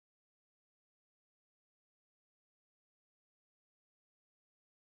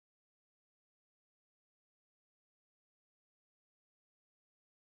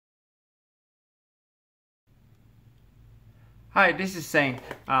Hi, this is Sang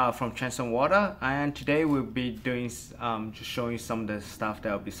from Chanson Water, and today we'll be doing just showing you some of the stuff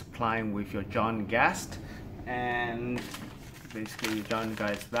that I'll be supplying with your John gas and basically your John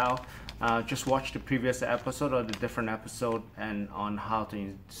gas valve. Just watch the previous episode or the different episode and on how to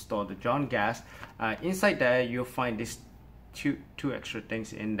install the John gas. Inside there you'll find these two extra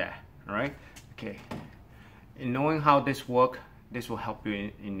things in there. All right. Okay. In knowing how this works, this will help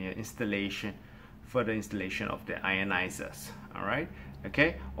you in your installation. Further installation of the ionizers, all right,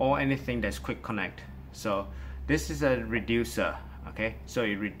 okay, or anything that's quick connect. So this is a reducer, okay, so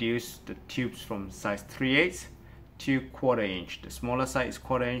it reduces the tubes from size 3/8 to 1/4 inch. The smaller size is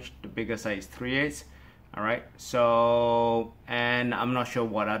 1/4 inch, the bigger size is 3/8. All right, so, and I'm not sure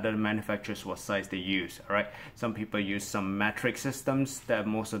what other manufacturers what size they use. All right, some people use some metric systems that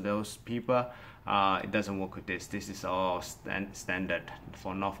most of those people it doesn't work with this. This is all standard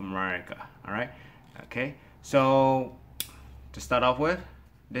for North America. All right. Okay, so to start off with,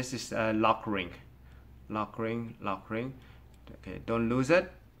 this is a lock ring. Okay, don't lose it.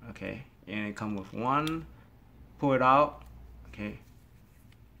 Okay, and it comes with one. Pull it out. Okay,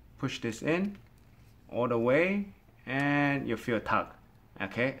 push this in all the way, and you feel a tug.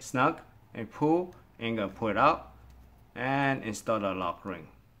 Okay, snug and pull, and gonna pull it out and install the lock ring.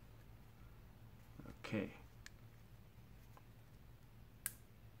 Okay.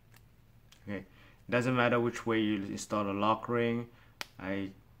 Okay. Doesn't matter which way you install the lock ring.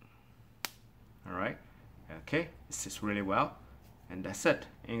 Alright, okay, this is really well, and that's it.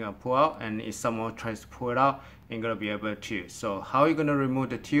 You're gonna pull out, and if someone tries to pull it out, you're gonna be able to. So how are you gonna remove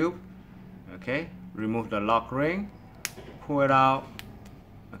the tube? Okay, remove the lock ring, pull it out.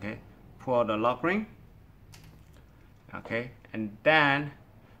 Okay, pull out the lock ring. Okay, and then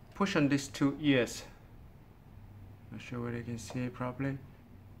push on these two ears. Not sure whether you can see it properly.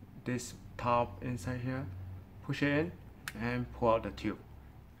 This top inside here, push it in and pull out the tube.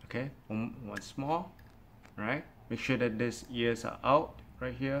 Okay, once more. Right, make sure that these ears are out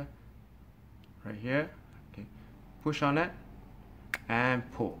right here. Okay, push on it and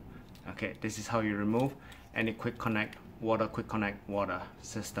pull. Okay, this is how you remove any quick connect water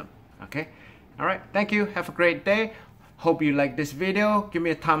system. Okay, all right, thank you, have a great day. Hope you like this video. Give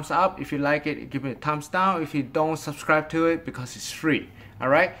me a thumbs up if you like it, give me a thumbs down if you don't. Subscribe to it because it's free. All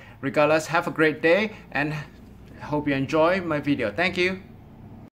right, regardless, have a great day and hope you enjoy my video. Thank you.